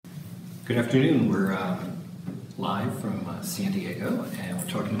Good afternoon. We're live from San Diego, and we're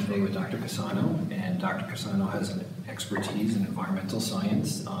talking today with Dr. Cassano. And Dr. Cassano has an expertise in environmental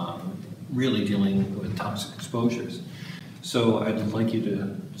science, really dealing with toxic exposures. So I'd like you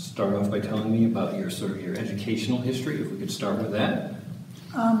to start off by telling me about your your educational history, if we could start with that.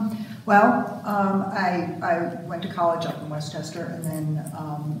 I went to college up in Westchester and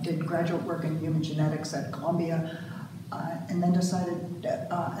then did graduate work in human genetics at Columbia, and then decided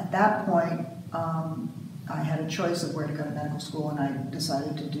at that point I had a choice of where to go to medical school, and I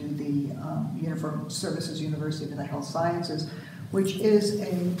decided to do the Uniform Services University of the Health Sciences, which is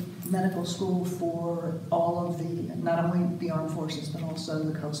a medical school for all of the, not only the armed forces, but also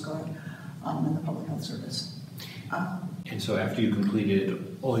the Coast Guard and the Public Health Service. And so after you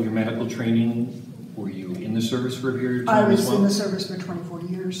completed all your medical training, were you in the service for a period of I time was as well? in the service for 24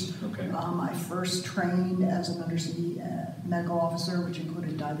 years. Okay. I first trained as an undersea medical officer, which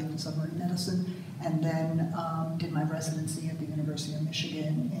included diving and submarine medicine, and then did my residency at the University of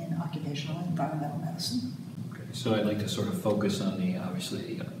Michigan in Occupational and Environmental Medicine. Okay. So I'd like to sort of focus on the,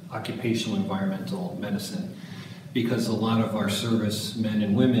 obviously, the occupational environmental medicine, because a lot of our service men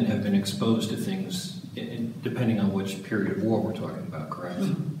and women have been exposed to things depending on which period of war we're talking about, correct?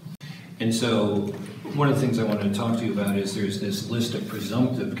 Mm-hmm. And so one of the things I wanted to talk to you about is there's this list of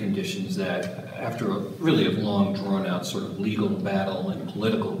presumptive conditions that after a really long drawn out sort of legal battle and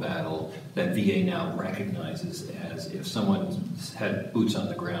political battle that VA now recognizes as if someone had boots on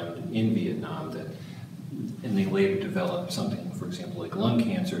the ground in Vietnam and they later develop something, for example, like lung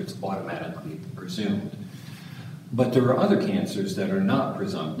cancer, it's automatically presumed. But there are other cancers that are not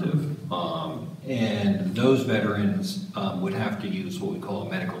presumptive, and those veterans would have to use what we call a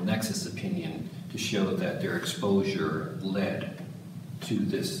medical nexus opinion to show that their exposure led to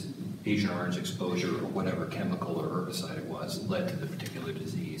this Agent Orange exposure, or whatever chemical or herbicide it was, led to the particular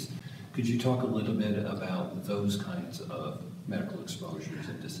disease. Could you talk a little bit about those kinds of medical exposures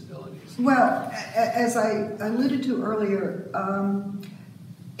and disabilities? Well, as I alluded to earlier,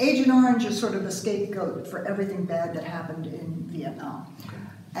 Agent Orange is sort of the scapegoat for everything bad that happened in Vietnam.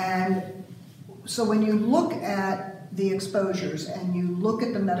 And so when you look at the exposures and you look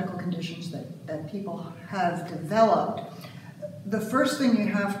at the medical conditions that people have developed, the first thing you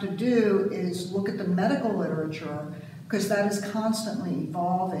have to do is look at the medical literature, because that is constantly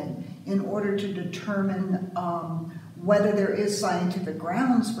evolving, in order to determine whether there is scientific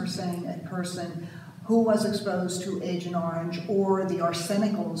grounds for saying a person who was exposed to Agent Orange or the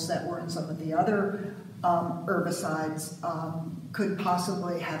arsenicals that were in some of the other herbicides could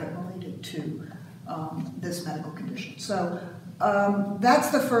possibly have it related to this medical condition. So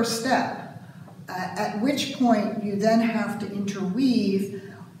that's the first step, at which point you then have to interweave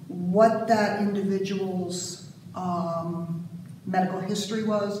what that individual's medical history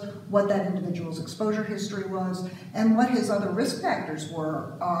was, what that individual's exposure history was, and what his other risk factors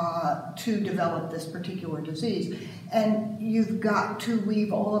were to develop this particular disease. And you've got to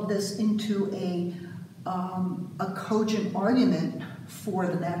weave all of this into a cogent argument for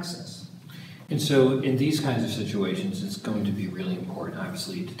the nexus. And so in these kinds of situations, it's going to be really important,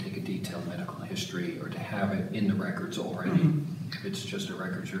 obviously, to take a detailed medical history or to have it in the records already, if it's just a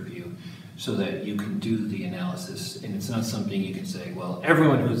records review, so that you can do the analysis. And it's not something you can say, well,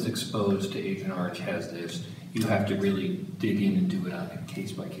 everyone who's exposed to Agent Orange has this. You have to really dig in and do it on a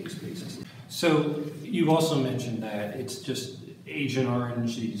case-by-case basis. So you've also mentioned that it's just Agent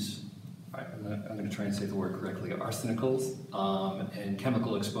Orange, these, I'm going to try and say the word correctly, arsenicals and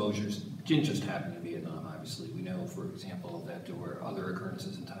chemical exposures didn't just happen in Vietnam, obviously. We know, for example, that there were other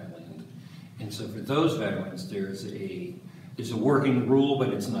occurrences in Thailand. And so for those veterans, there's a working rule, but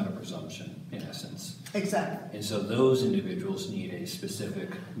it's not a presumption, in essence. Exactly. And so those individuals need a specific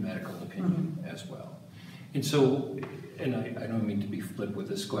medical opinion as well. And so, and I don't mean to be flip with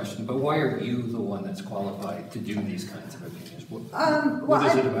this question, but why are you the one that's qualified to do these kinds of opinions? What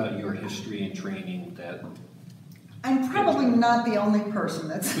is it about your history and training that... I'm probably not the only person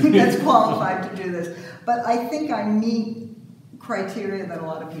that's qualified to do this, but I think I meet criteria that a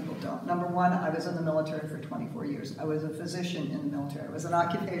lot of people don't. Number one, I was in the military for 24 years. I was a physician in the military. I was an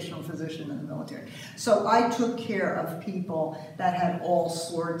occupational physician in the military. So I took care of people that had all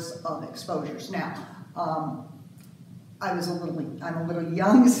sorts of exposures. Now, I'm a little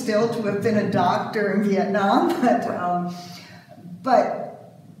young still to have been a doctor in Vietnam, but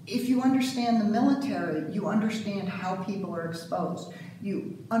if you understand the military, you understand how people are exposed.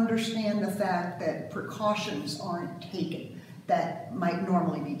 You understand the fact that precautions aren't taken that might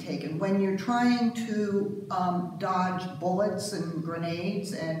normally be taken. When you're trying to dodge bullets and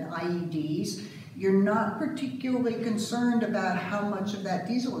grenades and IEDs, you're not particularly concerned about how much of that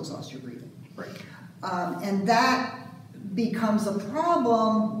diesel exhaust you're breathing. Right. And that becomes a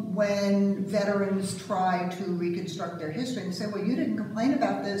problem when veterans try to reconstruct their history and say, well, you didn't complain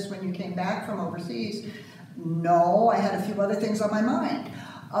about this when you came back from overseas. No, I had a few other things on my mind.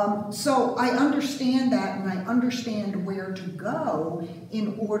 So I understand that, and I understand where to go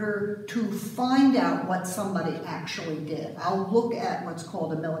in order to find out what somebody actually did. I'll look at what's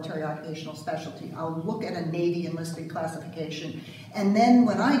called a military occupational specialty. I'll look at a Navy enlisted classification. And then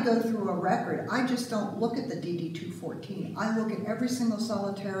when I go through a record, I just don't look at the DD-214. I look at every single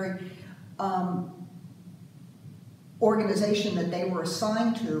solitary organization that they were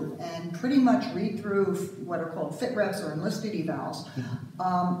assigned to and pretty much read through what are called fit reps or enlisted evals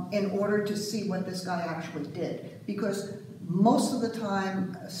in order to see what this guy actually did. Because most of the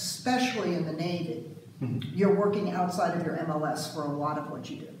time, especially in the Navy, you're working outside of your MLS for a lot of what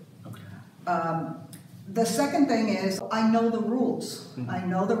you do. Okay. The second thing is, I know the rules. I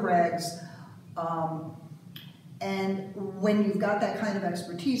know the regs. And when you've got that kind of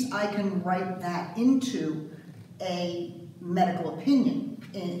expertise, I can write that into a medical opinion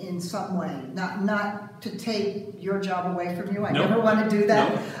in some way. Not to take your job away from you. I never want to do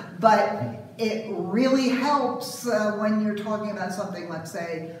that. But it really helps when you're talking about something, let's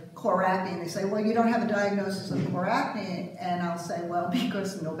say, chloracne. They say, well, you don't have a diagnosis of chloracne. And I'll say, well,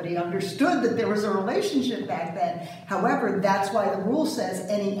 because nobody understood that there was a relationship back then. However, that's why the rule says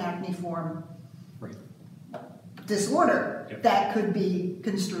any acneiform disorder that could be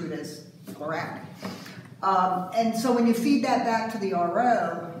construed as chloracne. And so when you feed that back to the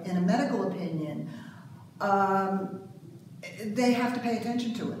RO in a medical opinion, they have to pay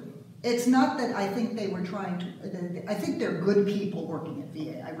attention to it. It's not that I think they were trying to, I think they're good people working at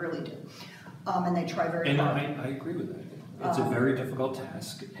VA, I really do. And they try very hard. And I agree with that. It's a very difficult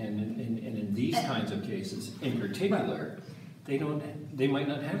task, and in these kinds of cases in particular, they might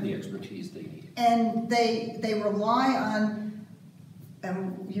not have the expertise they need. And they rely on,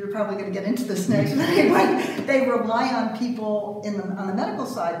 and you're probably going to get into this next, but anyway, they rely on people on the medical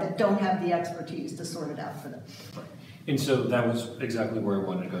side that don't have the expertise to sort it out for them. Right. And so that was exactly where I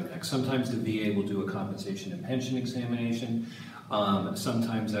wanted to go next. Sometimes the VA will do a compensation and pension examination.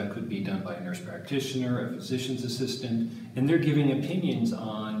 Sometimes that could be done by a nurse practitioner, a physician's assistant, and they're giving opinions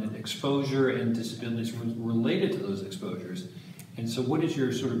on exposure and disabilities related to those exposures. And so what is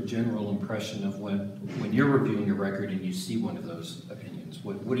your sort of general impression of when you're reviewing your record and you see one of those opinions?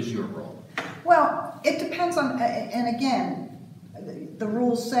 What is your role? Well, it depends on, and again, the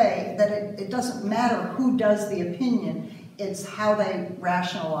rules say that it doesn't matter who does the opinion, it's how they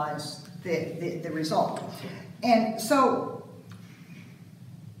rationalize the result. And so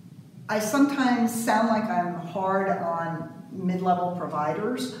I sometimes sound like I'm hard on mid-level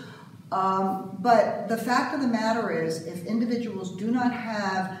providers, but the fact of the matter is, if individuals do not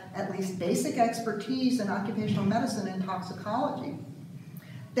have at least basic expertise in occupational medicine and toxicology,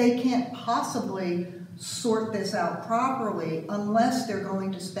 they can't possibly sort this out properly unless they're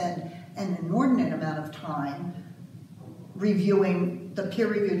going to spend an inordinate amount of time reviewing the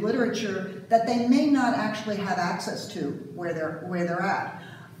peer-reviewed literature that they may not actually have access to where they're at.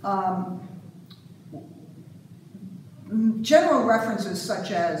 General references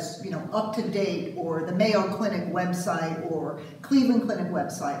such as, Up to Date or the Mayo Clinic website or Cleveland Clinic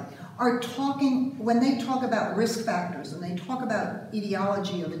website are talking, when they talk about risk factors and they talk about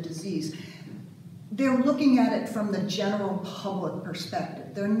etiology of a disease, they're looking at it from the general public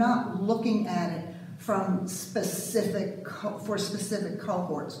perspective. They're not looking at it from specific cohorts.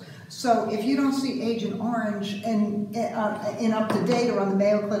 So if you don't see Agent Orange in Up to Date or on the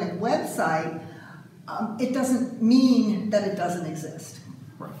Mayo Clinic website, it doesn't mean that it doesn't exist.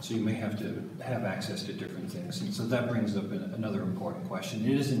 Right, so you may have to have access to different things. And so that brings up another important question.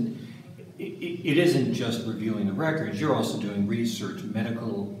 It isn't just reviewing the records, you're also doing research,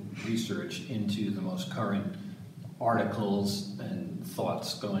 medical research into the most current articles and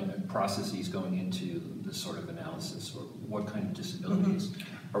thoughts processes going into this sort of analysis, or what kind of disabilities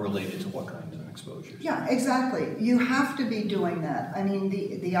are related to what kinds of exposures. Yeah, exactly. You have to be doing that. I mean,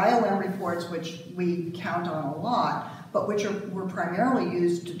 the IOM reports, which we count on a lot, but which were primarily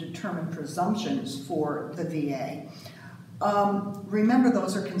used to determine presumptions for the VA. Remember,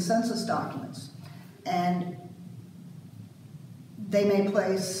 those are consensus documents, and they may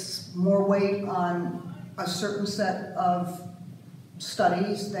place more weight on a certain set of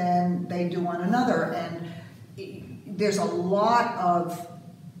studies than they do on another, and there's a lot of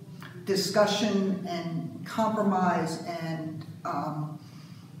discussion and compromise and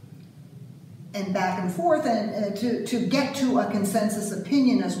and back and forth, and to get to a consensus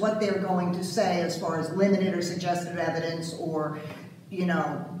opinion as what they're going to say as far as limited or suggested evidence, or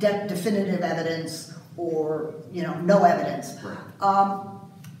definitive evidence, or no evidence. Right.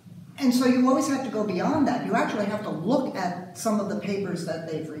 And so you always have to go beyond that. You actually have to look at some of the papers that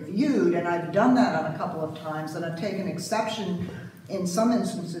they've reviewed, and I've done that on a couple of times, and I've taken exception in some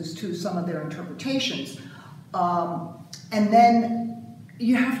instances to some of their interpretations. And then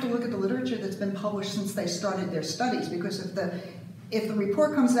you have to look at the literature that's been published since they started their studies, because if the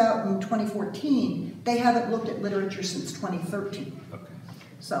report comes out in 2014, they haven't looked at literature since 2013. Okay.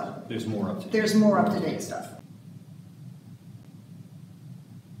 So there's more up to date. There's more up to date stuff.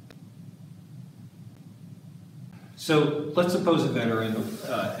 So let's suppose a veteran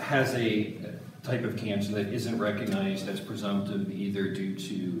has a type of cancer that isn't recognized as presumptive, either due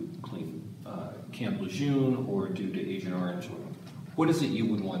to Camp Lejeune or due to Agent Orange. What is it you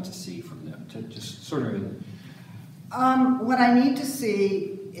would want to see from them? To just sort of... What I need to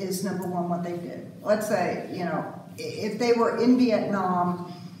see is, number one, what they did. Let's say, if they were in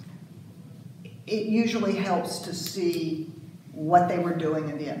Vietnam, it usually helps to see what they were doing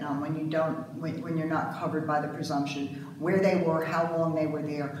in Vietnam when you're not covered by the presumption, where they were, how long they were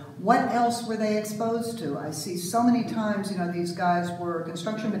there, what else were they exposed to. I see so many times, these guys were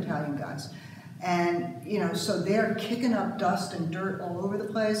construction battalion guys. And, so they're kicking up dust and dirt all over the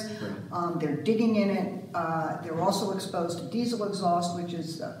place. They're digging in it. They're also exposed to diesel exhaust, which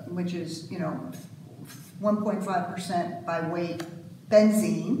is 1.5% by weight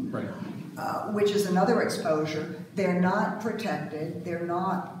benzene, right. Which is another exposure. They're not protected. They're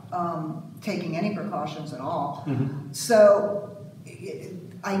not taking any precautions at all. Mm-hmm. So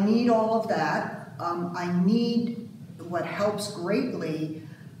I need all of that. I need what helps greatly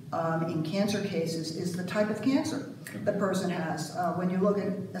in cancer cases is the type of cancer the person has. When you look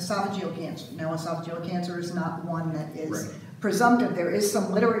at esophageal cancer, now esophageal cancer is not one that is right. presumptive. There is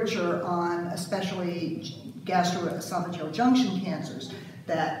some literature on especially gastroesophageal junction cancers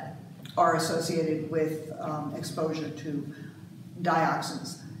that are associated with exposure to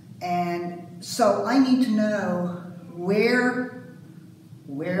dioxins. And so I need to know where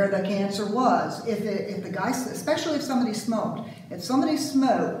the cancer was. If the guy, especially if somebody smoked,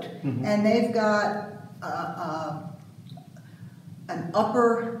 mm-hmm. and they've got an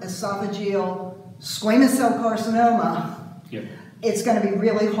upper esophageal squamous cell carcinoma, yep. It's going to be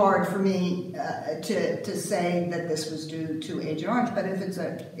really hard for me to say that this was due to Agent Orange. But if it's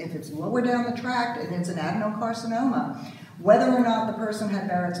lower down the tract and it's an adenocarcinoma, whether or not the person had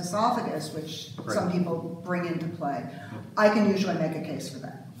Barrett's esophagus, which right. some people bring into play, I can usually make a case for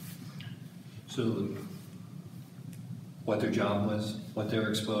that. So what their job was, what they were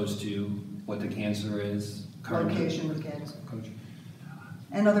exposed to, what the cancer is, location of the cancer,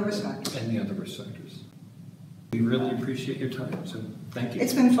 and other risk factors. And the other risk factors. We really appreciate your time, so thank you.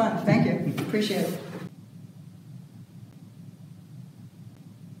 It's been fun. Thank you. Appreciate it.